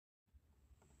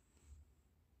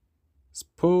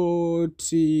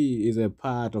Sport is a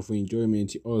part of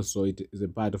enjoyment, also it is a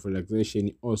part of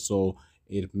relaxation, also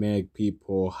it make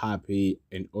people happy,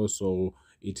 and also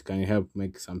it can help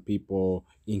make some people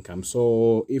income.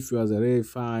 So if you are a real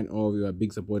fan or you are a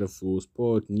big supporter for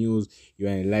sport news, you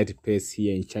are in the right place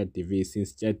here in Chat TV.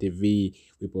 Since Chat TV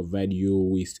we provide you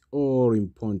with all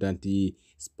important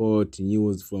sport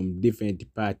news from different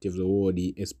parts of the world,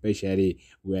 especially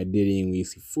we are dealing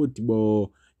with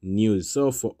football news.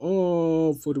 So for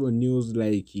all football news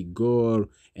like goal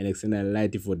and external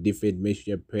light for different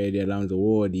matches played around the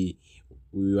world,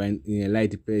 we were in a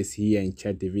light place here in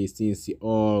Chat TV. Since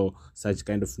all such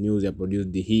kind of news are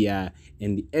produced here,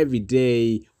 and every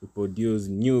day we produce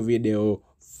new video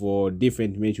for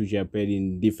different matches which are played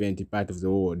in different parts of the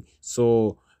world.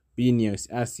 So being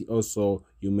as also,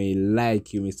 you may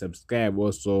like, you may subscribe,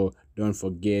 also don't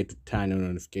forget to turn on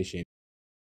notification.